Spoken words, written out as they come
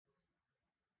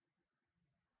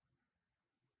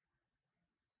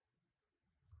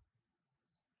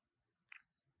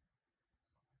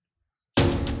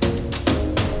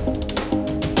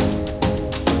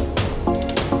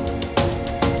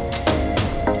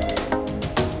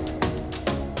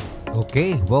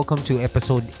Okay, welcome to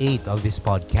episode 8 of this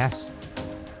podcast.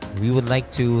 We would like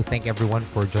to thank everyone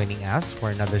for joining us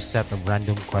for another set of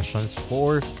random questions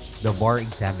for the bar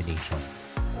examination.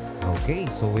 Okay,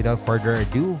 so without further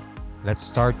ado, let's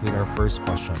start with our first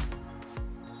question.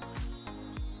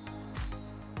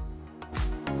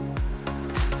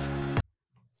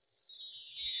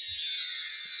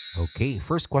 Okay,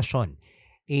 first question.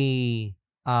 A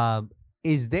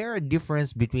is there a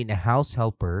difference between a house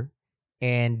helper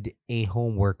and a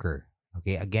home worker?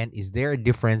 Okay, again, is there a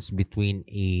difference between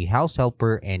a house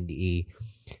helper and a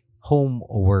home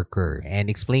worker? And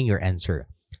explain your answer.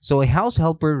 So, a house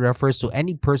helper refers to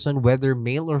any person, whether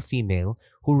male or female,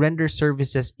 who renders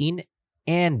services in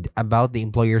and about the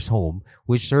employer's home,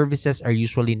 which services are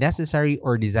usually necessary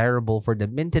or desirable for the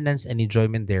maintenance and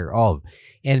enjoyment thereof,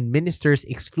 and ministers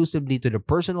exclusively to the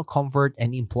personal comfort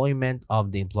and employment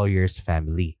of the employer's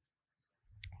family.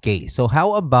 Okay, so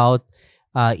how about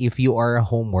if you are a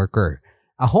home worker?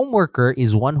 A home worker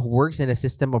is one who works in a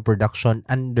system of production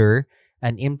under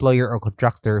an employer or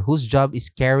contractor whose job is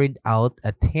carried out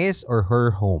at his or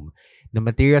her home, the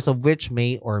materials of which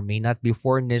may or may not be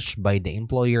furnished by the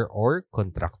employer or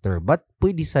contractor. But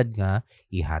pwede sad nga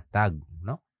ihatag,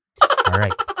 no? All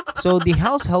right. So the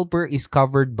house helper is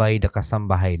covered by the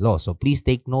Kasambahay law. So please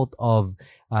take note of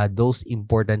those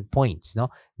important points. No,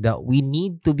 that we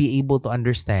need to be able to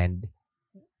understand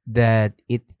that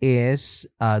it is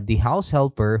the house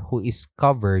helper who is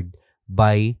covered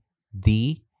by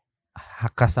the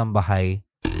Kasambahay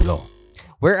law.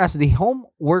 Whereas the home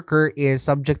worker is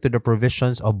subject to the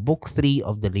provisions of Book 3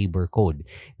 of the Labor Code.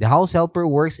 The house helper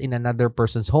works in another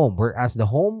person's home, whereas the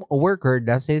home worker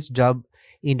does his job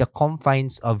in the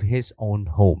confines of his own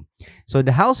home. So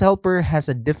the house helper has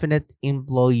a definite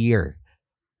employer,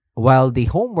 while the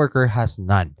home worker has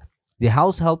none. The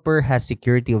house helper has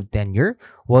security of tenure,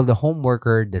 while the home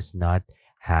worker does not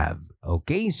have.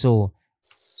 Okay, so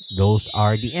those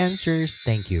are the answers.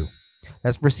 Thank you.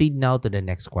 Let's proceed now to the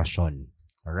next question.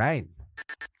 All right.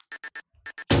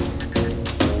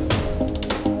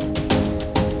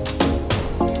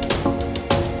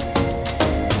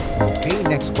 Okay,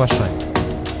 next question.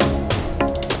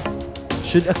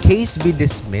 Should a case be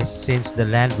dismissed since the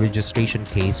land registration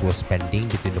case was pending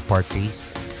between the parties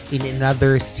in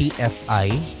another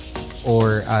CFI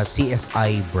or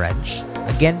CFI branch?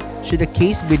 Again, should a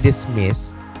case be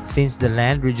dismissed since the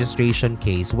land registration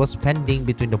case was pending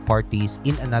between the parties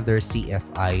in another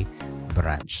CFI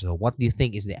branch? So, what do you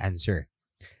think is the answer?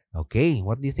 Okay,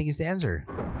 what do you think is the answer?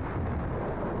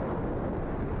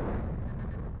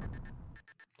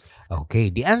 Okay,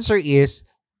 the answer is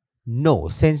no,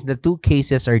 since the two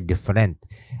cases are different.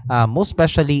 Most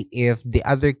especially if the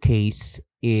other case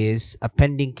is a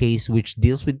pending case which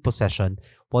deals with possession,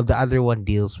 while the other one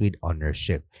deals with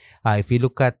ownership. If you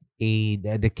look at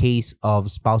the case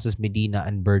of spouses Medina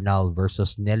and Bernal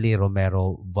versus Nelly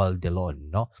Romero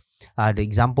Valdelon, no, the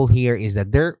example here is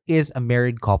that there is a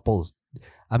married couple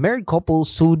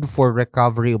sued for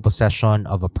recovery of possession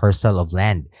of a parcel of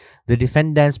land. The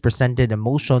defendants presented a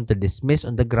motion to dismiss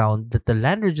on the ground that the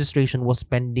land registration was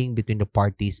pending between the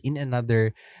parties in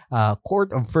another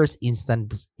court of first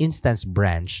instance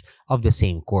branch of the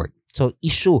same court. So,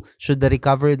 issue, should the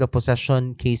recovery of the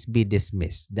possession case be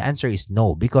dismissed? The answer is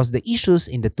no, because the issues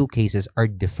in the two cases are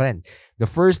different. The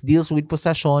first deals with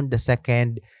possession, the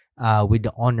second with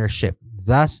the ownership.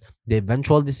 Thus, the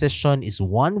eventual decision is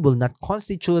one will not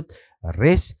constitute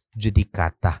res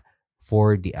judicata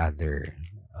for the other.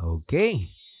 Okay.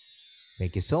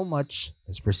 Thank you so much.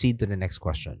 Let's proceed to the next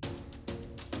question.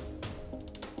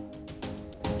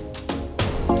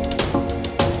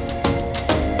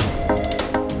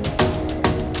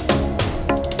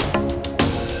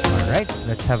 All right,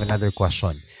 let's have another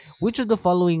question. Which of the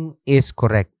following is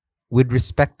correct with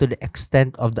respect to the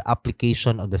extent of the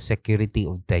application of the security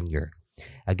of tenure?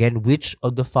 Again, which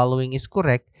of the following is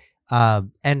correct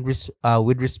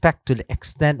with respect to the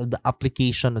extent of the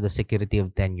application of the security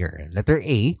of tenure? Letter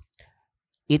A,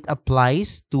 it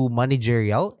applies to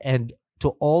managerial and to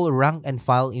all rank and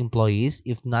file employees,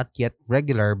 if not yet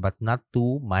regular, but not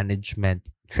to management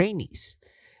trainees.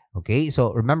 Okay,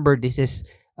 so remember, this is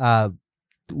the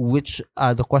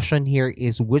question here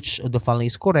is which of the following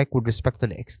is correct with respect to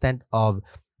the extent of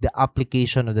the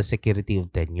application of the security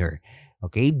of tenure.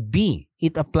 Okay, B,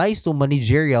 it applies to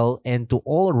managerial and to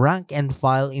all rank and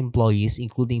file employees,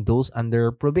 including those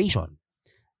under probation.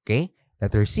 Okay,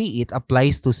 letter C, it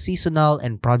applies to seasonal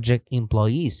and project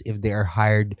employees if they are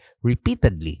hired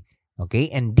repeatedly. Okay,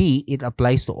 and D, it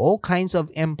applies to all kinds of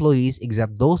employees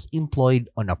except those employed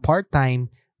on a part-time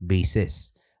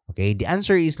basis. Okay, the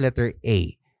answer is letter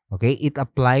A. Okay, it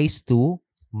applies to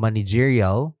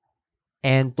managerial,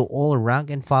 and to all rank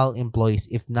and file employees,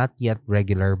 if not yet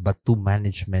regular, but to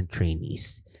management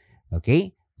trainees.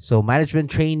 Okay, so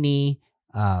management trainee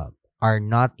are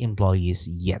not employees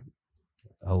yet.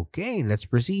 Okay, let's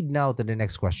proceed now to the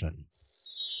next question.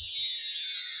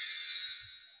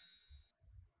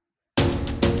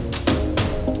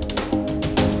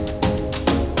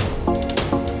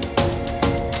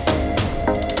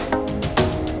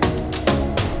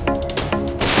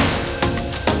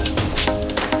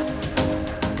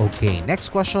 Okay, next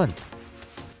question.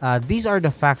 These are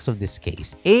the facts of this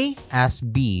case. A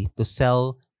asked B to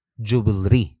sell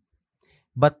jewelry,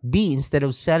 but B, instead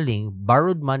of selling,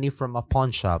 borrowed money from a pawn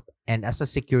shop and as a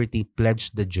security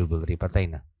pledged the jewelry.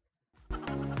 Patay na.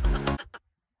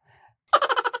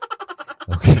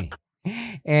 Okay.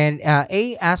 And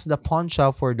A asked the pawn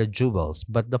shop for the jewels,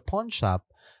 but the pawn shop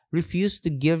refused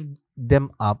to give them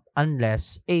up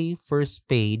unless A first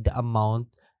paid the amount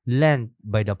lent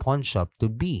by the pawn shop to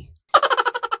B.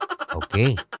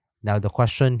 Okay. Now the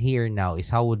question here now is,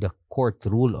 how would the court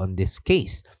rule on this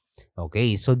case?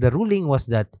 Okay, so the ruling was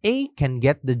that A can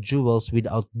get the jewels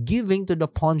without giving to the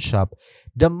pawn shop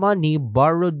the money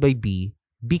borrowed by B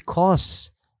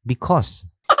because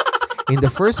in the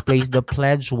first place the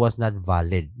pledge was not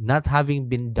valid, not having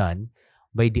been done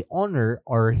by the owner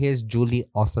or his duly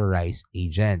authorized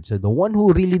agent. So the one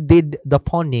who really did the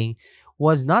pawning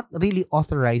was not really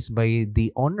authorized by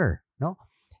the owner, no?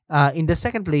 In the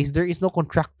second place, there is no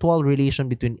contractual relation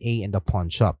between A and the pawn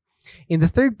shop. In the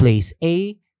third place,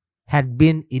 A had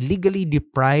been illegally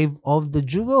deprived of the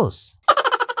jewels.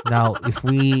 Now, if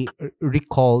we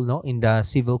recall, no, in the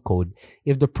civil code,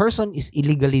 if the person is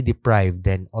illegally deprived,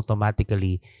 then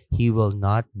automatically he will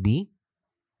not be,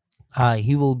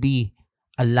 he will be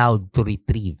allowed to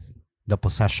retrieve the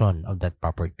possession of that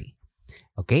property.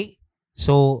 Okay,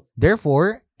 so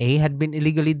therefore, A had been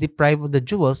illegally deprived of the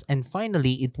jewels, and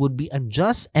finally, it would be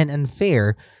unjust and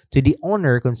unfair to the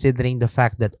owner considering the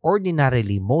fact that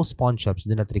ordinarily most pawn shops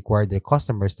do not require their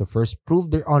customers to first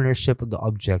prove their ownership of the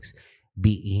objects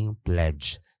being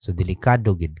pledged. So,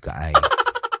 delikado gid kaay.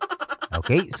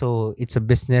 Okay, so it's a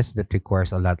business that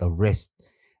requires a lot of risk.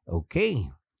 Okay,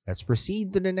 let's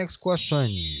proceed to the next question.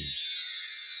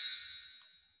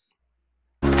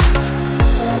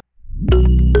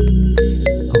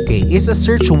 Okay, is a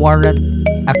search warrant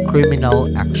a criminal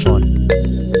action?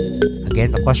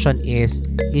 Again, the question is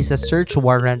a search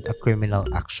warrant a criminal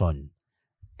action?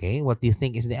 Okay, what do you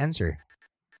think is the answer?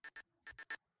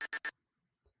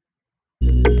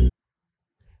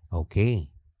 Okay,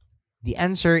 the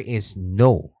answer is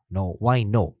no. No, why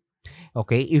no?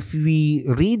 Okay, if we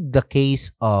read the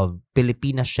case of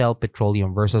Filipina Shell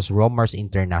Petroleum versus Romars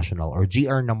International, or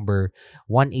GR number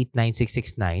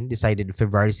 189669, decided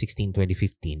February 16,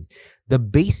 2015, the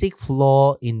basic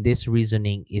flaw in this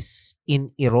reasoning is in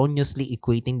erroneously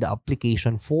equating the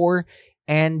application for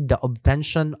and the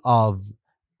obtention of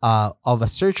a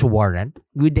search warrant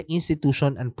with the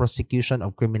institution and prosecution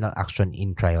of criminal action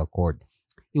in trial court.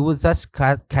 It would thus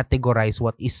categorize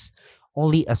what is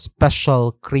only a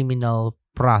special criminal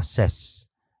process.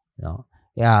 You know?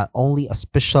 Yeah, only a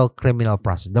special criminal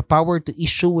process. The power to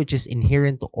issue, which is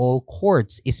inherent to all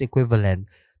courts, is equivalent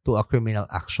to a criminal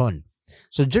action.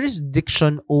 So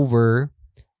jurisdiction over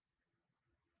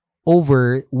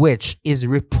which is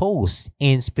reposed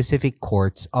in specific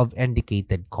courts of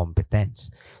indicated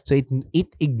competence. So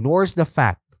it ignores the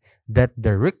fact that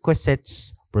the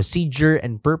requisites, procedure,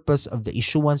 and purpose of the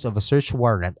issuance of a search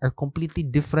warrant are completely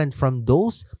different from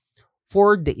those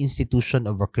for the institution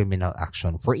of a criminal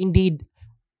action. For indeed,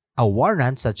 a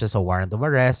warrant, such as a warrant of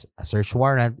arrest, a search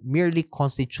warrant, merely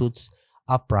constitutes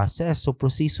a process. So,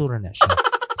 proseso na siya.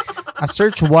 A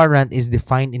search warrant is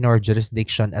defined in our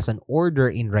jurisdiction as an order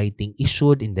in writing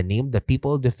issued in the name of the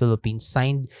people of the Philippines,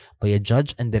 signed by a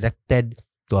judge and directed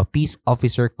to a peace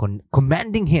officer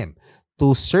commanding him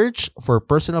to search for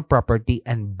personal property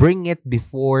and bring it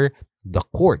before the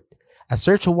court. A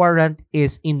search warrant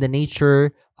is in the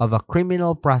nature of a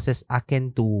criminal process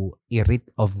akin to a writ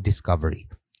of discovery.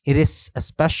 It is a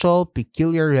special,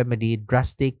 peculiar remedy,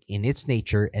 drastic in its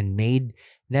nature, and made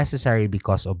necessary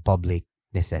because of public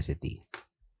necessity.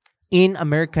 In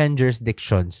American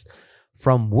jurisdictions,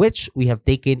 from which we have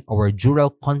taken our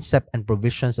jural concept and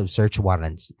provisions of search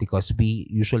warrants, because we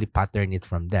usually pattern it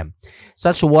from them,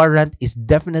 such warrant is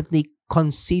definitely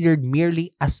considered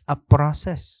merely as a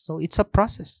process. So it's a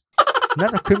process,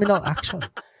 not a criminal action,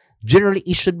 generally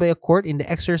issued by a court in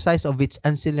the exercise of its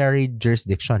ancillary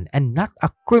jurisdiction, and not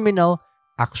a criminal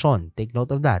action. Take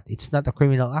note of that. It's not a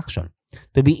criminal action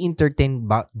to be entertained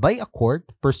by a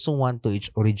court pursuant to its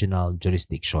original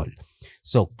jurisdiction.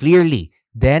 So clearly,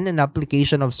 then an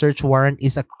application of search warrant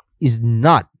is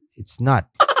not, it's not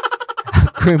a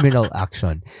criminal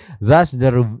action. Thus,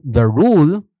 the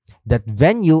rule that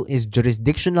venue is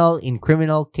jurisdictional in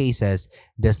criminal cases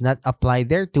does not apply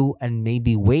thereto and may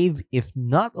be waived if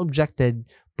not objected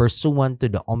pursuant to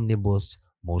the omnibus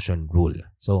motion rule.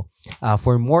 So,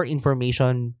 for more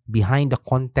information behind the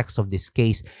context of this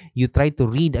case, you try to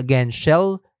read again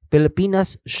Shell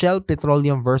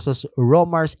Petroleum versus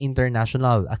Romars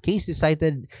International, a case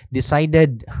decided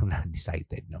not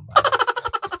decided naman,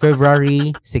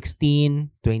 February 16,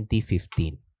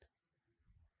 2015.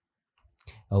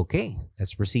 Okay,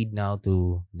 let's proceed now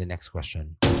to the next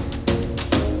question.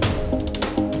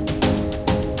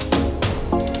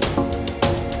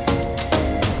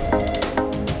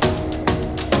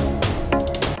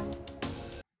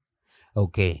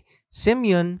 Okay,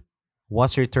 Simeon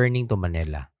was returning to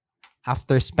Manila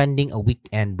after spending a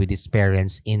weekend with his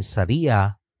parents in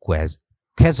Saria,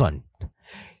 Quezon.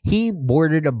 He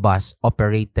boarded a bus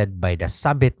operated by the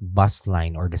Sabit Bus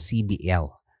Line or the CBL.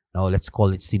 Now, let's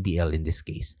call it CBL in this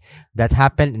case. That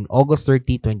happened in August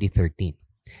 30, 2013.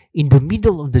 In the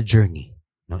middle of the journey,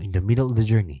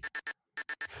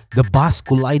 the bus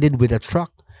collided with a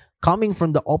truck coming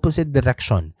from the opposite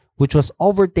direction, which was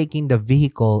overtaking the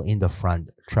vehicle in the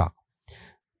front truck.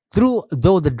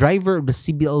 Though the driver of the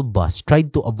CBL bus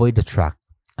tried to avoid the truck,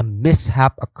 a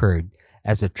mishap occurred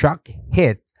as the truck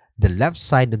hit the left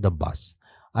side of the bus.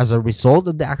 As a result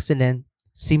of the accident,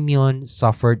 Simeon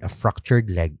suffered a fractured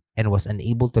leg and was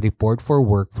unable to report for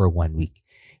work for 1 week.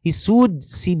 He sued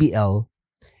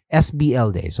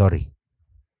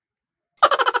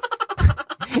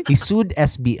He sued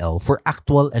SBL for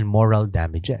actual and moral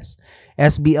damages.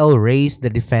 SBL raised the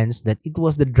defense that it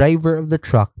was the driver of the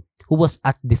truck who was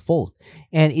at default,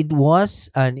 and it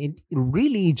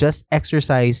really just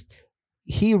exercised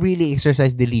he really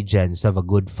exercised diligence of a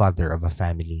good father of a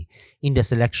family in the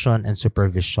selection and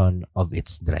supervision of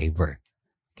its driver.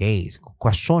 Okay,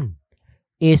 question.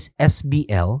 Is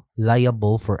SBL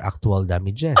liable for actual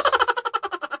damages?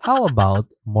 How about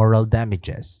moral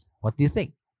damages? What do you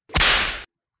think?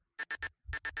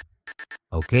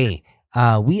 Okay,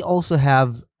 we also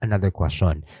have another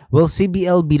question. Will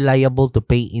CBL be liable to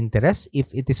pay interest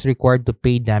if it is required to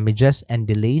pay damages and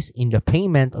delays in the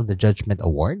payment of the judgment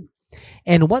award?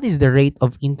 And what is the rate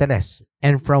of interest?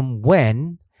 And from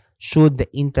when should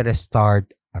the interest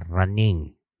start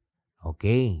running?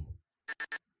 Okay.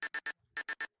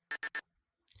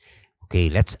 Okay,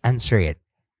 let's answer it.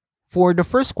 For the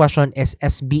first question, is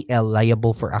SBL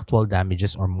liable for actual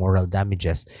damages or moral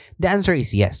damages? The answer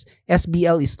is yes.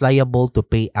 SBL is liable to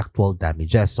pay actual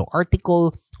damages. So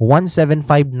Article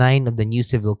 1759 of the New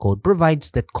Civil Code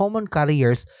provides that common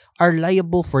carriers are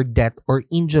liable for death or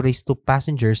injuries to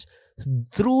passengers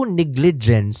through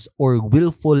negligence or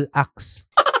willful acts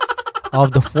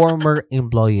of the former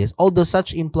employees, although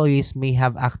such employees may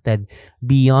have acted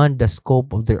beyond the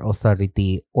scope of their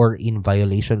authority or in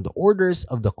violation of the orders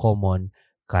of the common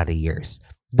carriers.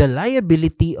 The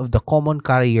liability of the common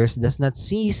carriers does not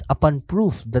cease upon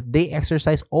proof that they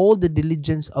exercise all the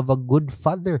diligence of a good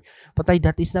father. But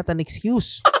that is not an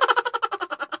excuse.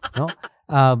 No?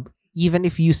 Even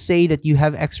if you say that you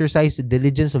have exercised the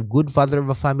diligence of good father of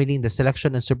a family in the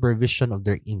selection and supervision of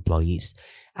their employees.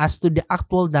 As to the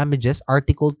actual damages,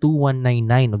 Article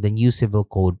 2199 of the New Civil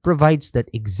Code provides that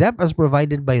except as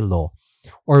provided by law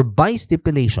or by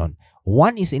stipulation,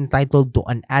 one is entitled to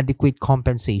an adequate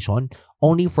compensation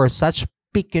only for such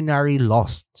pecuniary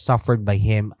loss suffered by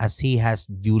him as he has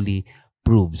duly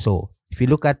proved. So, if you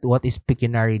look at what is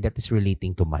pecuniary, that is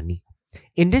relating to money.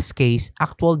 In this case,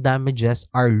 actual damages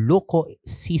are loco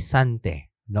cessante,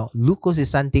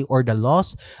 or the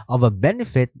loss of a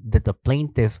benefit that the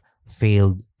plaintiff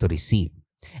failed to receive.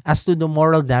 As to the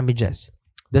moral damages,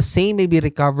 the same may be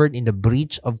recovered in the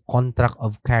breach of contract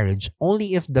of carriage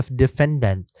only if the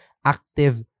defendant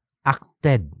acted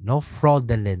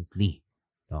fraudulently.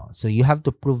 No? So you have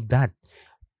to prove that.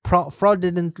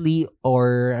 Fraudulently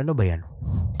or ano ba yan?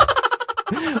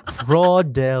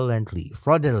 fraudulently,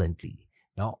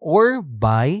 no? Or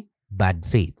by bad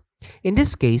faith. In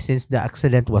this case, since the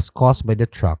accident was caused by the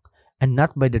truck and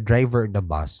not by the driver of the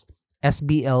bus,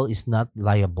 SBL is not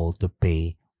liable to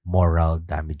pay moral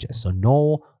damages. So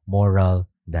no moral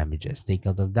damages. Take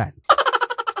note of that.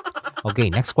 Okay,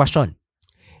 next question.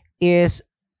 Is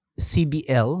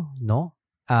CBL,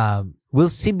 will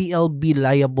CBL be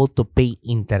liable to pay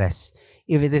interest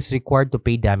if it is required to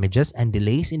pay damages and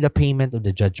delays in the payment of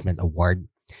the judgment award?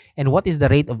 And what is the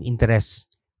rate of interest?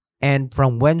 And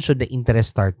from when should the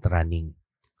interest start running?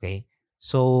 Okay,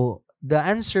 so the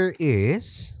answer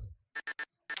is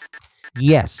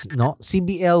Yes, no,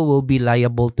 CBL will be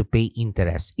liable to pay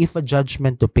interest if a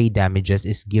judgment to pay damages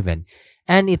is given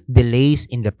and it delays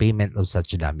in the payment of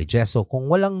such damages. So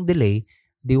kung walang delay,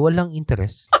 di walang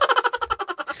interest.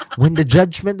 When the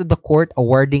judgment of the court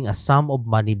awarding a sum of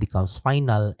money becomes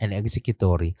final and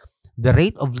executory, the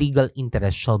rate of legal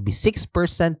interest shall be 6%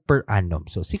 per annum.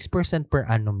 So 6% per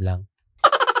annum lang.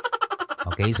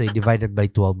 Okay, so you divide it by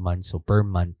 12 months, so per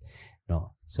month,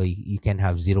 no. So you can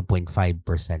have 0.5%.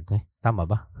 Tama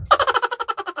ba?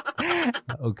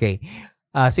 Okay.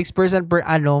 6% per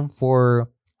annum for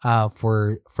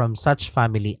from such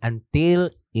family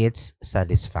until its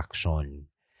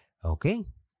satisfaction. Okay.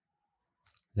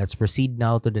 Let's proceed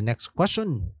now to the next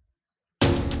question.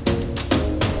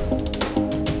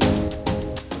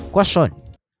 Question.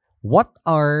 What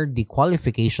are the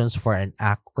qualifications for an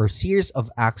act or series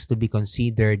of acts to be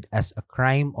considered as a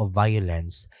crime of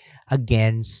violence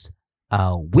against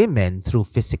women through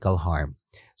physical harm?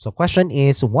 So, question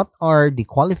is, what are the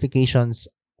qualifications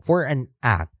for an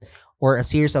act or a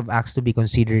series of acts to be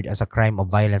considered as a crime of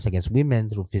violence against women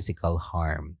through physical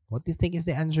harm? What do you think is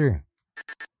the answer?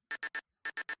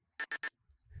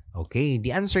 Okay,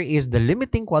 the answer is the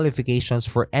limiting qualifications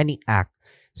for any act,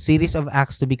 series of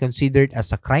acts to be considered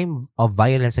as a crime of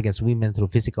violence against women through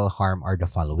physical harm are the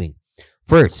following.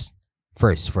 First,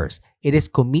 first, it is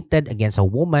committed against a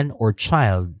woman or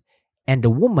child, and the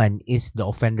woman is the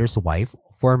offender's wife,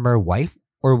 former wife,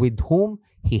 or with whom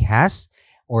he has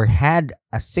or had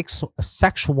a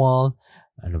sexual,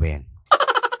 ano ba yan?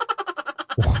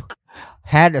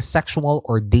 Had a sexual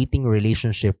or dating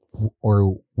relationship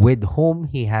or with whom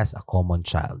he has a common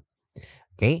child.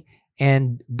 Okay?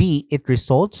 And B, it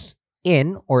results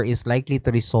in or is likely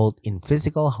to result in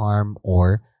physical harm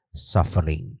or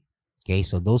suffering. Okay,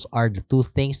 so those are the two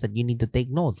things that you need to take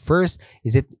note. First,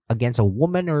 is it against a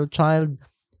woman or a child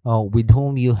with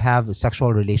whom you have a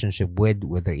sexual relationship with,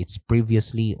 whether it's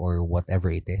previously or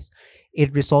whatever it is?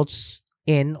 It results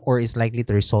in or is likely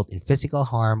to result in physical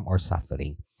harm or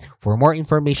suffering. For more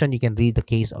information, you can read the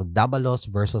case of Dabalos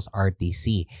versus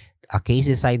RTC. A case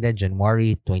decided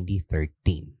January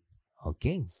 2013.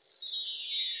 Okay.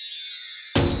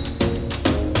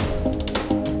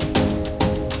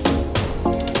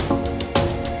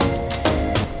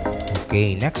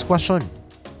 Okay, next question.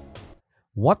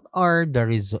 What are the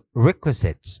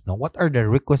requisites? Now, what are the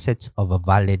requisites of a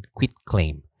valid quit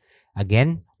claim?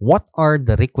 Again, what are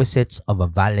the requisites of a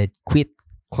valid quit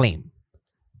claim?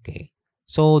 Okay.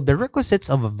 So the requisites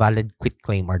of a valid quit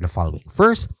claim are the following.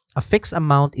 First, a fixed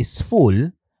amount is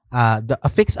full. A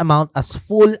fixed amount as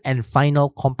full and final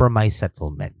compromise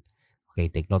settlement. Okay,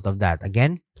 take note of that.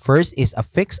 Again, first is a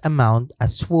fixed amount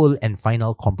as full and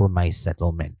final compromise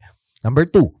settlement. Number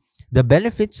two, the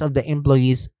benefits of the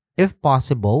employees, if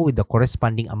possible, with the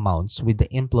corresponding amounts with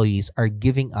the employees are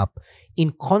giving up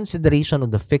in consideration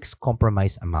of the fixed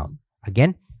compromise amount.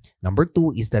 Again, number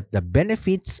two is that the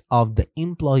benefits of the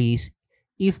employees,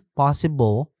 if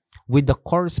possible, with the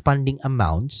corresponding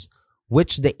amounts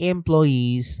which the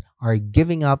employees are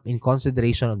giving up in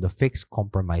consideration of the fixed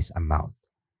compromise amount.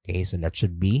 Okay, so that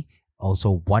should be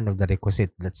also one of the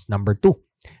requisites. That's number two.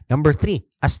 Number three,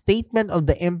 a statement of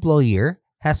the employer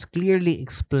has clearly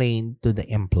explained to the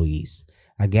employees.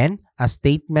 Again, a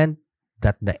statement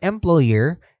that the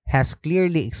employer has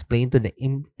clearly explained to the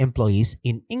employees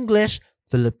in English,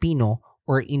 Filipino,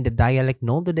 or in the dialect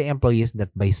known to the employees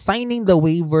that by signing the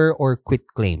waiver or quit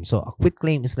claim, so a quit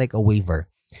claim is like a waiver,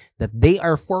 that they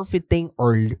are forfeiting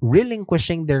or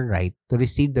relinquishing their right to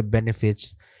receive the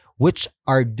benefits which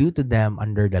are due to them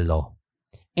under the law.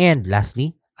 And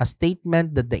lastly, a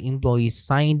statement that the employees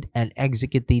signed and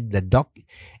executed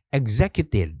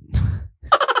executed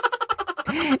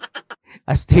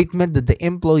a statement that the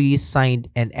employees signed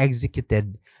and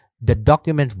executed the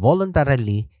document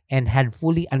voluntarily and had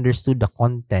fully understood the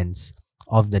contents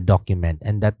of the document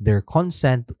and that their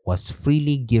consent was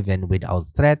freely given without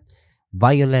threat,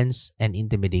 violence, and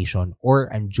intimidation or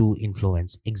undue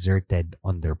influence exerted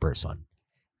on their person.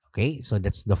 Okay, so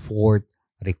that's the fourth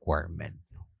requirement.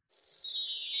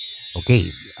 Okay,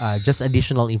 just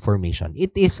additional information.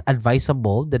 It is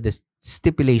advisable that the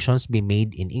stipulations be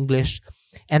made in English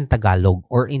and Tagalog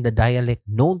or in the dialect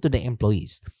known to the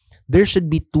employees. There should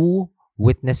be two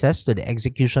witnesses to the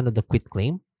execution of the quit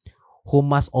claim who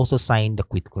must also sign the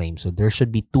quit claim. So there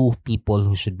should be two people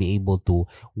who should be able to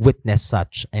witness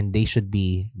such, and they should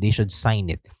sign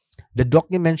it. The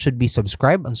document should be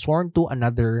subscribed and sworn to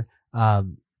under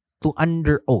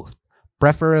oath,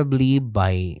 preferably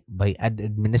by an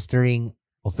administering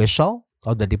official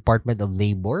of the Department of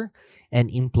Labor and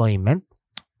Employment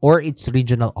or its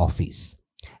regional office.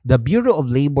 The Bureau of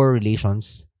Labor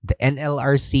Relations the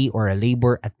NLRC, or a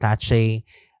labor attache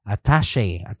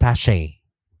attaché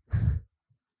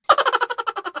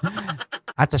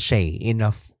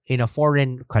in a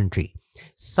foreign country.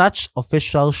 Such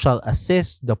official shall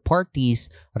assist the parties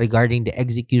regarding the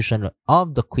execution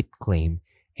of the quitclaim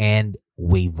and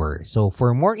waiver. So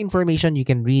for more information, you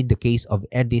can read the case of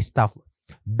Eddie Staff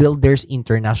Builders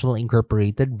International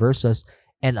Incorporated versus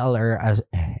NLR as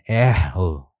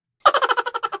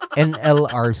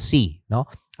NLRC, no?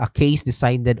 A case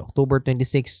decided October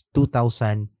 26,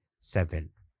 2007.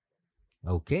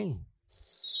 Okay.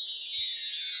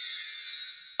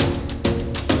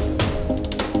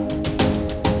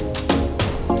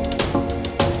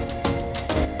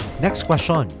 Next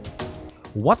question.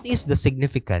 What is the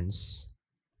significance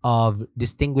of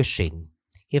distinguishing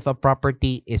if a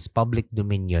property is public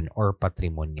dominion or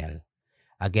patrimonial?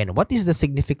 Again, what is the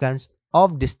significance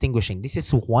of distinguishing? This is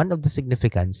one of the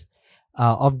significance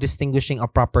of distinguishing a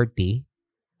property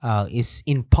is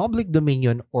in public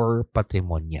dominion or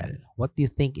patrimonial. What do you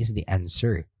think is the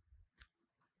answer?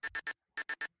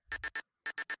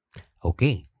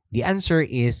 Okay. The answer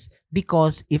is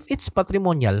because if it's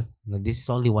patrimonial, no, this is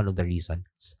only one of the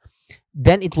reasons,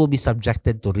 then it will be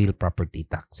subjected to real property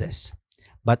taxes.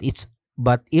 But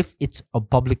if it's a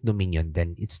public dominion,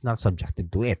 then it's not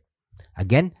subjected to it.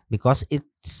 Again, because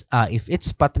it's if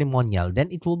it's patrimonial, then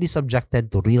it will be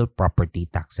subjected to real property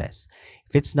taxes.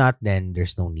 If it's not, then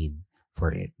there's no need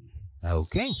for it.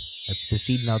 Okay, let's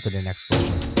proceed now to the next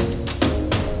question.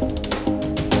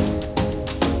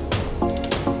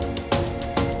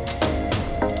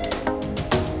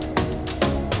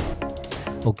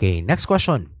 Okay, next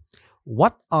question.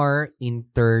 What are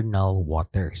internal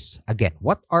waters? Again,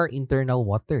 what are internal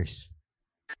waters?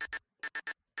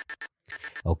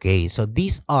 Okay, so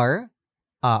these are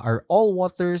all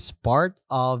waters part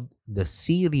of the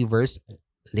sea, rivers,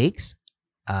 lakes,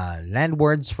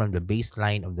 landwards from the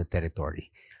baseline of the territory.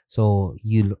 So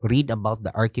you read about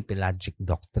the archipelagic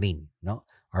doctrine, no?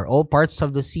 Are all parts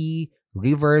of the sea,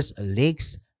 rivers,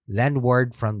 lakes,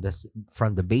 landward from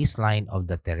the baseline of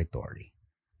the territory.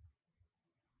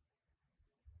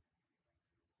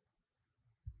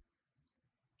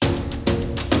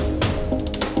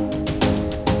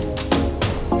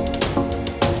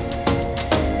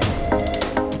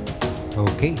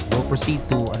 Okay, we'll proceed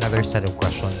to another set of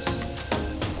questions.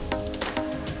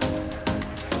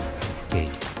 Okay.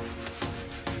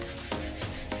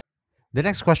 The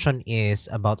next question is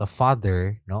about a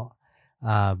father, no?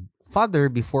 Father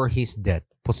before his death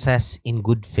possessed in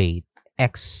good faith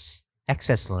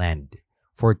excess land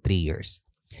for 3 years.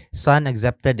 Son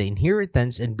accepted the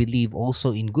inheritance and believed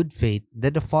also in good faith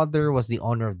that the father was the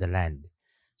owner of the land.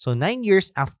 So 9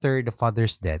 years after the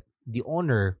father's death, the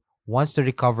owner wants to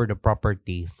recover the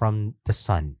property from the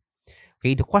son.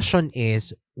 Okay, the question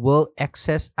is, will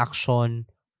excess action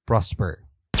prosper?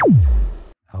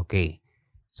 Okay,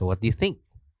 so what do you think?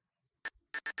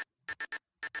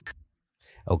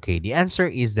 Okay, the answer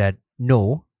is that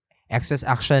no, excess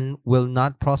action will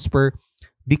not prosper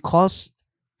because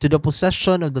to the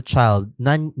possession of the child,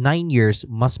 9 years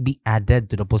must be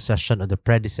added to the possession of the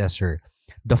predecessor,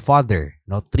 the father.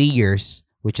 No, 3 years,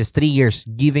 which is 3 years,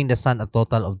 giving the son a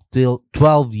total of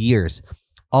 12 years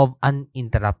of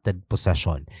uninterrupted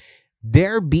possession.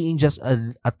 There being just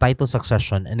a title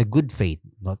succession and a good faith,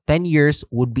 no, 10 years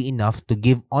would be enough to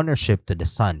give ownership to the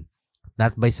son,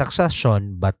 not by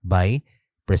succession, but by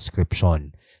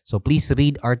prescription. So please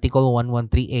read Article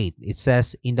 1138. It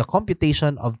says, in the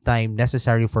computation of time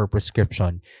necessary for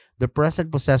prescription, the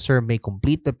present possessor may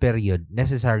complete the period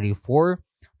necessary for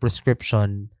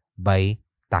prescription by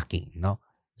tacking. No?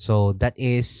 So that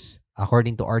is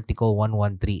according to Article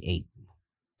 1138.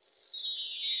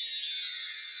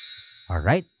 All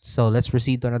right. So let's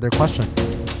proceed to another question.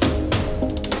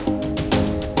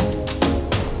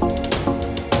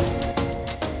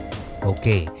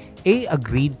 Okay. A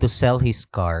agreed to sell his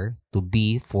car to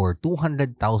B for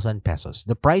 200,000 pesos.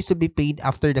 The price to be paid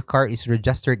after the car is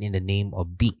registered in the name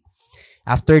of B.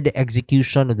 After the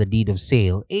execution of the deed of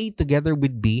sale, A together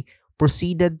with B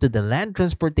proceeded to the Land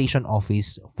Transportation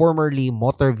Office, formerly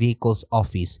Motor Vehicles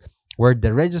Office, where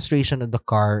the registration of the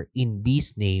car in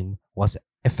B's name was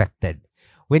effected.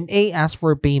 When A asked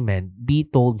for payment, B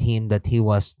told him that he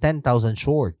was 10,000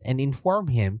 short and informed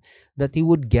him that he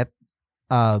would get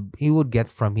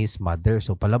from his mother.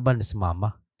 So palaban na si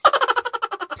mama.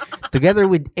 Together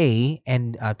with A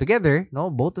and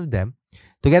both of them,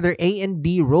 together A and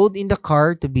B rode in the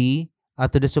car to the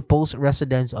supposed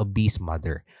residence of B's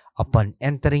mother. Upon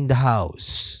entering the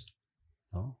house,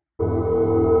 no?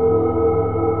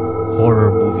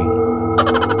 Horror movie.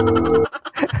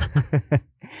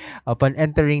 Upon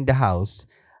entering the house,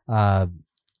 uh,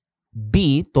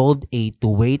 B told A to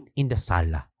wait in the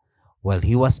sala while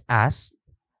he asked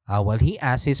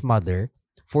his mother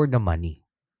for the money.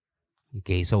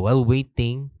 Okay, so while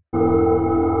waiting,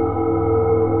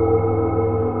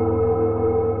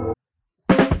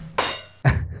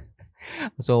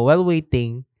 so while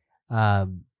waiting,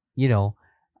 um, you know,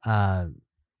 uh,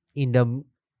 in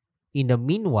the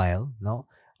meanwhile, no,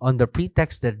 on the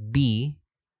pretext that B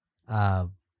uh,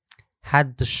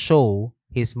 had to show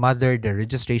his mother the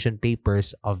registration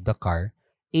papers of the car,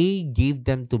 A gave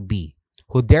them to B,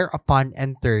 who thereupon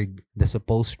entered the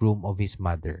supposed room of his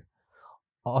mother,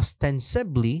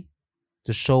 ostensibly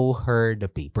to show her the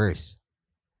papers.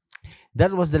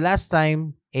 That was the last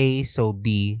time A saw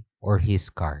B or his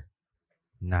car.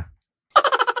 Nah.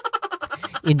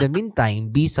 In the meantime,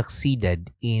 B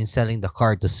succeeded in selling the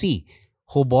car to C,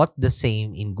 who bought the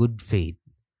same in good faith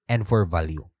and for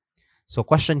value. So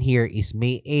question here is,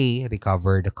 may A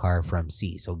recover the car from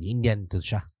C? So Indian to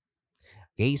siya.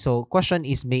 Okay, so question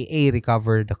is, may A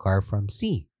recover the car from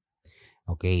C?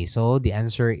 Okay, so the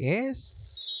answer is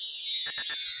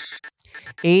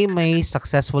A may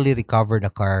successfully recover the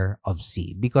car of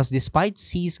C because despite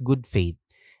C's good faith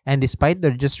and despite the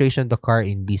registration of the car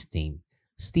in B's name,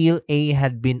 still A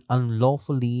had been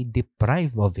unlawfully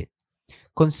deprived of it.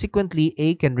 Consequently,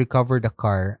 A can recover the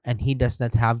car and he does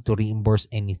not have to reimburse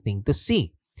anything to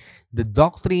C. The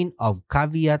doctrine of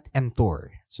caveat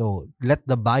emptor, so let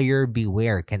the buyer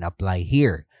beware, can apply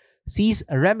here. C's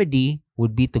remedy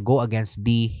would be to go against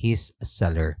B, his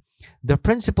seller. The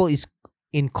principle is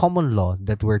in common law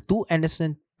that where two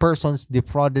innocent persons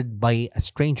defrauded by a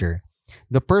stranger,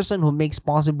 the person who makes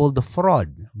possible the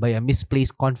fraud by a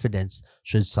misplaced confidence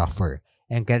should suffer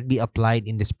and can be applied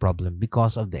in this problem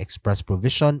because of the express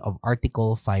provision of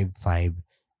Article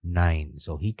 559.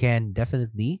 So he can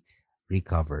definitely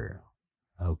recover.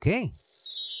 Okay.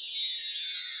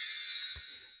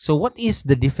 So what is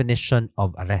the definition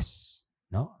of arrest?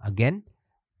 No? Again,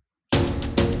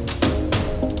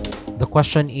 the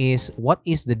question is, what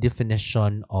is the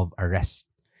definition of arrest?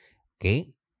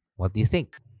 Okay? What do you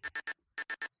think?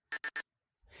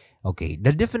 Okay,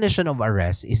 the definition of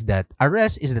arrest is that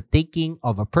arrest is the taking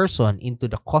of a person into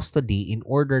the custody in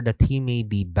order that he may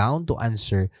be bound to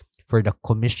answer for the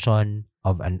commission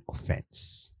of an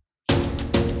offense.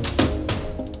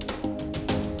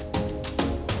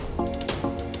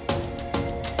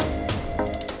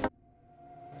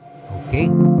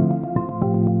 Okay.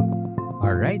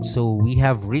 All right, so we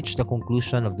have reached the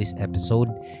conclusion of this episode.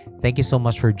 Thank you so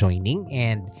much for joining,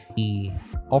 and we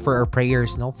offer our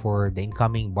prayers now for the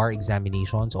incoming bar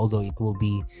examinations. Although it will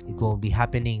be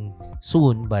happening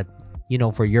soon, but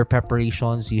for your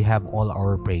preparations, you have all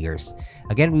our prayers.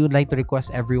 Again, we would like to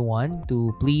request everyone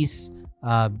to please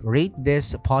rate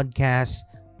this podcast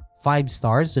 5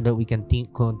 stars so that we can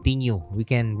continue. We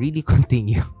can really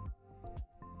continue.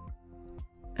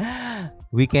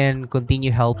 We can continue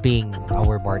helping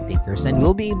our bar takers and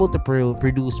we'll be able to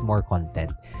produce more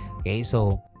content. Okay,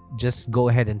 so just go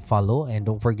ahead and follow and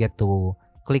don't forget to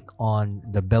click on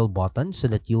the bell button so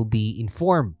that you'll be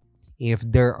informed if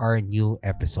there are new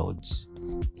episodes.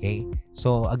 Okay,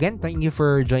 so again, thank you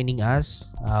for joining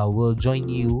us. We'll join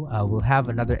you. We'll have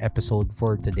another episode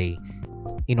for today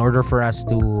in order for us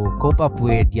to cope up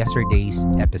with yesterday's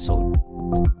episode.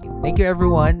 Thank you,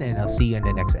 everyone, and I'll see you in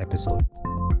the next episode.